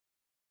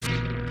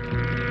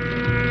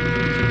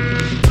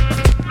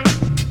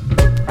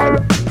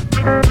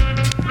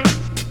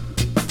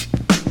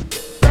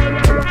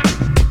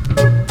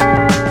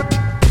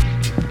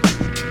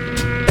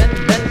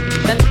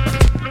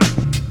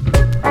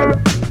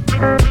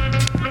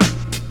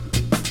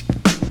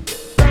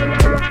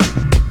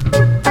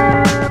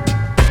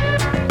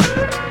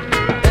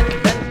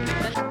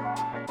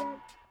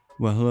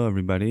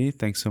everybody.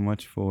 Thanks so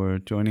much for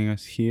joining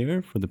us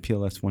here for the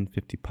PLS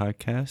 150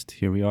 podcast.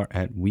 Here we are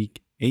at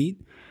week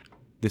 8.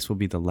 This will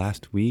be the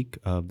last week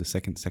of the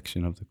second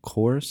section of the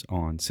course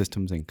on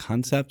systems and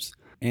concepts.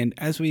 And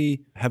as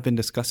we have been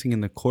discussing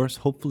in the course,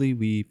 hopefully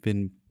we've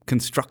been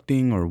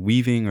constructing or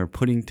weaving or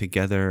putting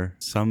together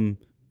some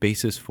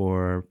basis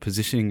for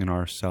positioning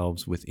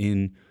ourselves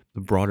within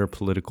the broader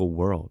political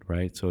world,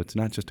 right? So it's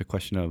not just a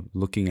question of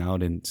looking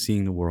out and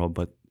seeing the world,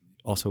 but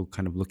also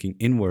kind of looking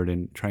inward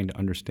and trying to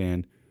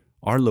understand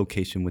our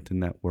location within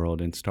that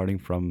world, and starting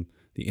from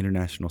the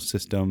international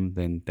system,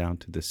 then down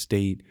to the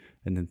state,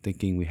 and then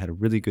thinking we had a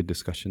really good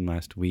discussion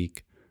last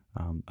week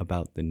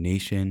about the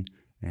nation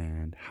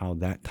and how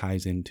that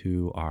ties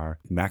into our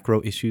macro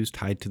issues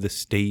tied to the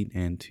state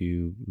and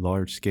to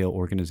large-scale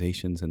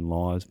organizations and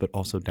laws, but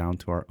also down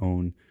to our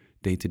own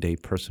day-to-day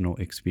personal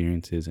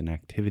experiences and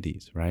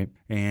activities, right?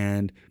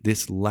 And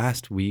this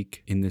last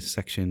week in this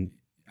section,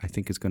 I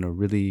think is going to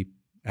really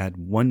add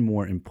one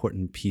more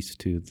important piece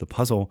to the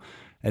puzzle,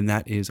 and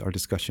that is our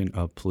discussion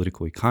of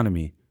political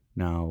economy.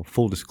 Now,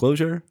 full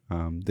disclosure,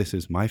 this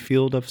is my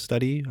field of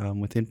study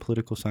within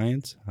political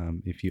science.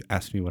 If you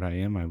ask me what I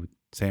am, I would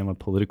say I'm a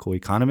political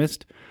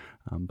economist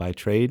by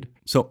trade.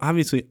 So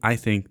obviously, I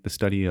think the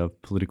study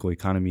of political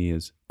economy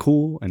is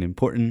cool and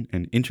important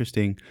and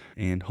interesting,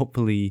 and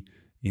hopefully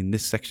in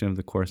this section of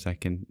the course, I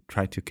can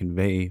try to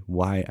convey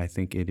why I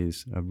think it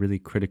is a really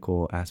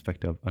critical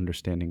aspect of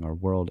understanding our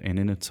world, and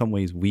in some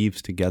ways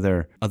weaves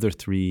together other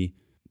 3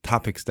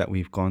 topics that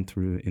we've gone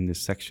through in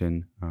this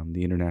section,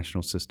 the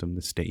international system,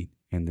 the state,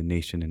 and the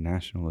nation and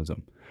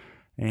nationalism.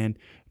 And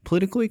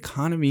political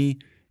economy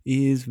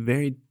is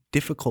very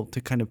difficult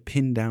to kind of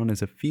pin down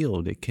as a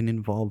field. It can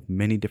involve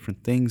many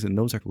different things, and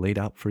those are laid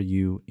out for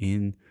you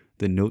in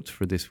the notes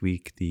for this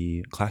week,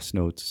 the class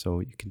notes, so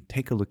you can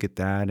take a look at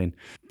that.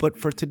 But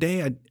for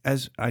today,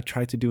 as I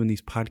try to do in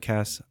these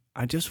podcasts,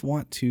 I just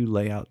want to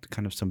lay out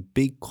kind of some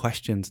big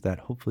questions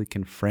that hopefully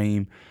can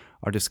frame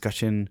our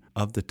discussion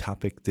of the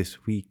topic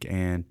this week.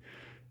 And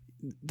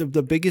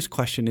the biggest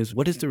question is,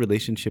 what is the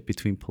relationship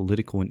between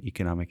political and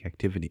economic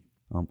activity?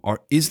 Or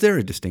is there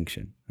a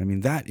distinction? I mean,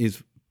 that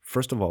is,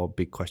 first of all, a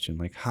big question.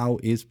 Like, how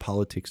is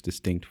politics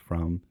distinct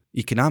from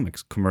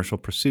economics, commercial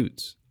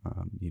pursuits?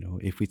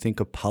 If we think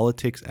of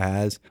politics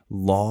as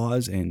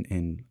laws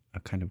and a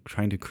kind of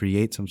trying to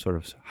create some sort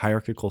of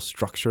hierarchical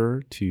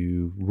structure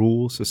to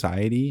rule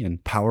society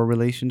and power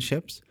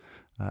relationships,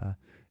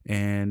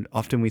 and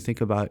often we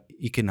think about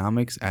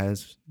economics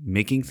as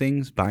making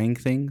things, buying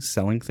things,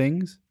 selling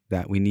things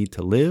that we need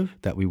to live,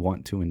 that we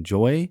want to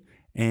enjoy.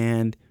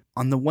 And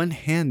on the one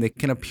hand, they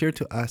can appear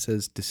to us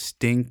as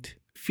distinct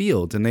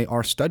fields, and they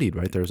are studied,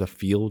 right? There's a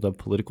field of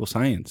political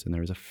science and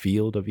there's a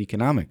field of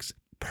economics.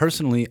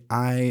 Personally,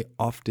 I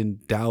often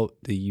doubt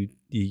the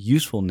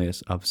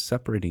usefulness of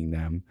separating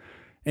them,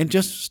 and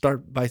just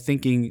start by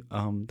thinking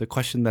the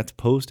question that's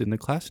posed in the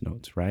class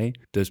notes, right?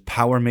 Does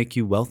power make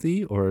you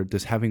wealthy, or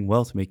does having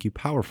wealth make you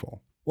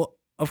powerful? Well,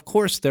 of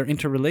course, they're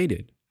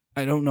interrelated.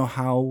 I don't know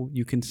how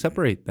you can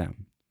separate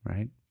them,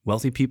 right?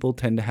 Wealthy people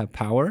tend to have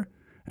power,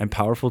 and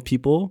powerful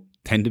people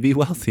tend to be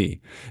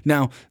wealthy.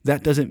 Now,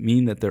 that doesn't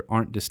mean that there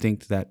aren't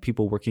distinct, that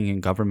people working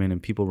in government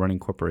and people running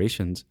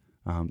corporations,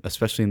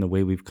 especially in the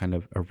way we've kind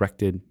of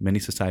erected, many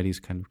societies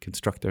kind of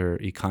construct their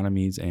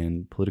economies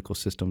and political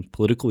systems,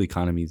 political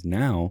economies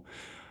now.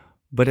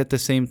 But at the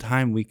same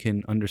time, we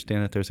can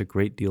understand that there's a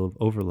great deal of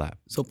overlap.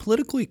 So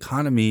political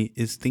economy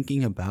is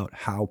thinking about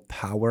how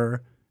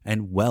power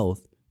and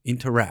wealth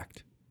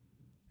interact,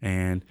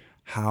 and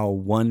how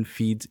one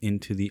feeds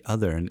into the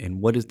other, and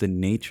what is the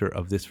nature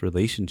of this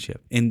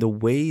relationship. And the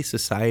way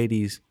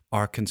societies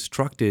are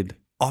constructed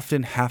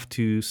often have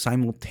to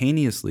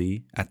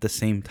simultaneously, at the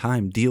same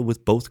time, deal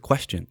with both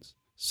questions.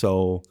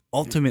 So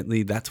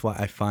ultimately, that's why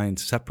I find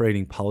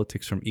separating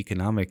politics from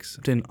economics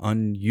often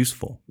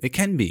unuseful. It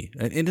can be.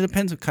 It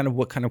depends on kind of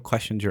what kind of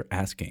questions you're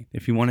asking.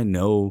 If you want to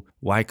know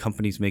why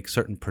companies make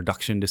certain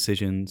production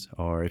decisions,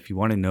 or if you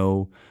want to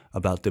know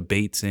about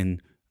debates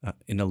in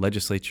a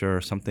legislature or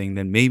something,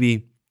 then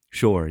maybe,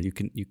 sure, you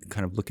can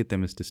kind of look at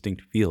them as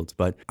distinct fields.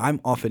 But I'm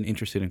often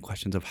interested in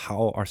questions of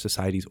how our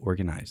societies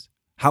organized.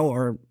 How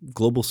are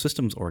global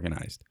systems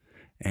organized?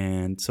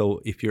 And so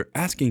if you're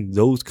asking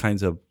those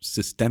kinds of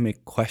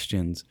systemic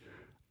questions,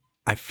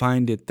 I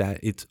find that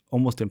it's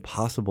almost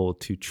impossible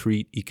to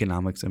treat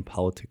economics and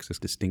politics as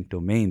distinct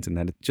domains, and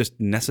that it's just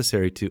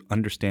necessary to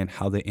understand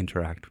how they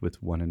interact with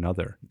one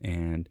another.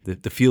 And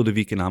the field of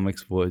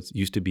economics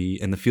used to be,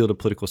 and the field of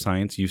political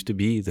science used to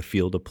be, the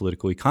field of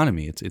political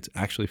economy. It's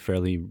actually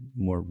fairly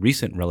more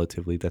recent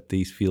relatively that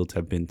these fields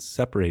have been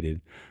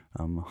separated.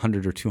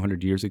 100 or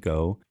 200 years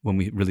ago, when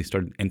we really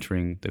started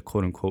entering the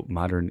quote-unquote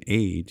modern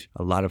age,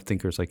 a lot of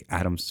thinkers like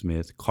Adam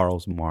Smith,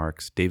 Karl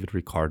Marx, David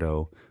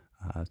Ricardo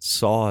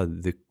saw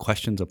the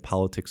questions of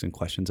politics and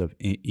questions of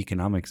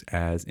economics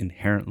as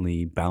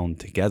inherently bound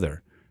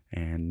together.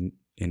 And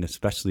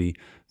especially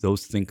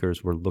those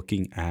thinkers were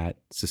looking at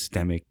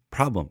systemic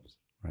problems,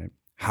 right?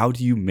 How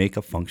do you make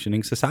a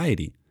functioning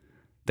society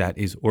that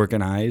is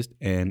organized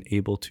and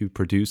able to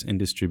produce and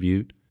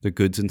distribute the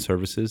goods and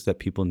services that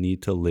people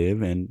need to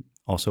live and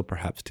also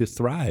perhaps to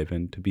thrive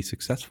and to be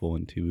successful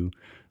and to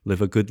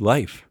live a good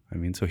life. I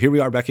mean, so here we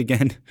are back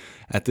again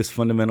at this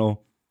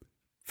fundamental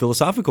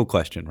philosophical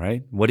question,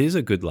 right? What is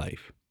a good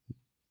life?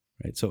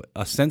 Right? So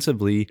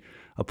ostensibly,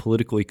 a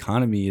political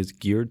economy is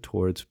geared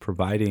towards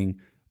providing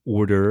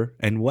order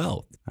and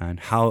wealth. And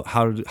how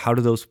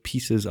do those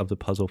pieces of the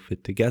puzzle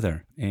fit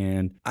together?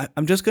 And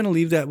I'm just going to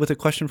leave that with a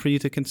question for you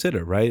to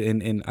consider, right?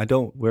 And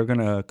we're going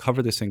to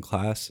cover this in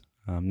class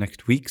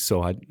next week.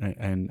 So I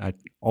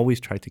always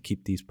try to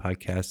keep these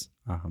podcasts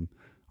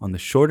on the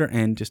shorter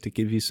end, just to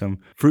give you some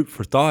fruit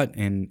for thought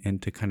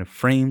and to kind of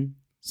frame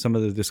some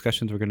of the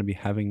discussions we're going to be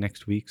having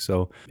next week.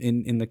 So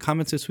in the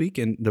comments this week,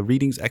 and the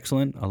reading's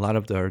excellent. A lot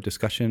of our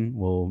discussion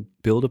will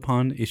build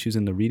upon issues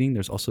in the reading.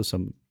 There's also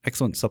some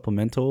excellent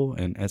supplemental.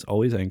 And as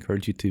always, I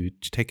encourage you to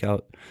check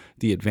out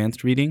the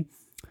advanced reading.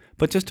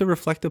 But just to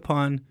reflect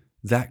upon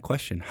that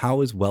question,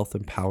 how is wealth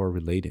and power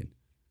related?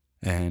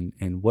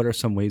 And what are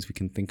some ways we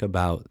can think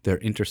about their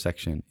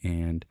intersection,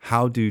 and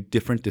how do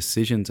different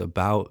decisions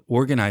about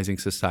organizing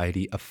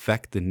society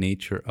affect the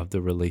nature of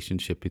the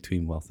relationship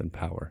between wealth and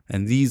power?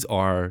 And these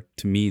are,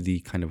 to me, the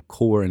kind of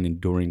core and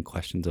enduring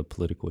questions of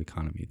political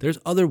economy. There's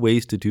other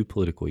ways to do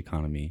political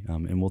economy,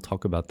 and we'll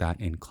talk about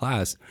that in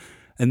class.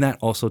 And that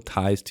also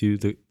ties to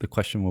the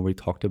question where we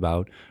talked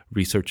about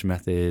research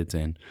methods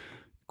and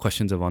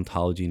questions of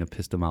ontology and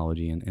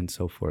epistemology and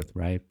so forth,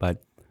 right?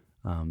 But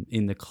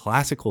in the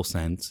classical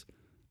sense,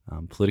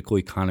 political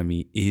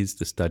economy is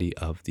the study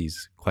of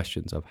these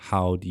questions of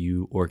how do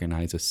you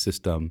organize a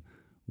system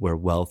where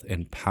wealth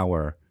and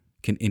power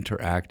can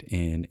interact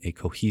in a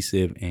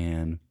cohesive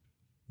and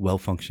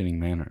well-functioning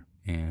manner.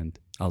 And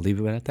I'll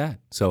leave it at that.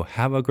 So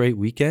have a great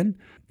weekend.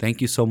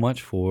 Thank you so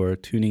much for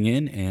tuning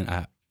in. And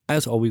I,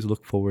 as always,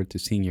 look forward to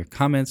seeing your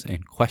comments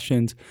and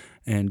questions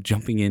and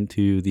jumping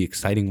into the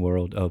exciting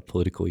world of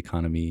political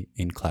economy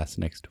in class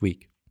next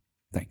week.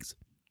 Thanks.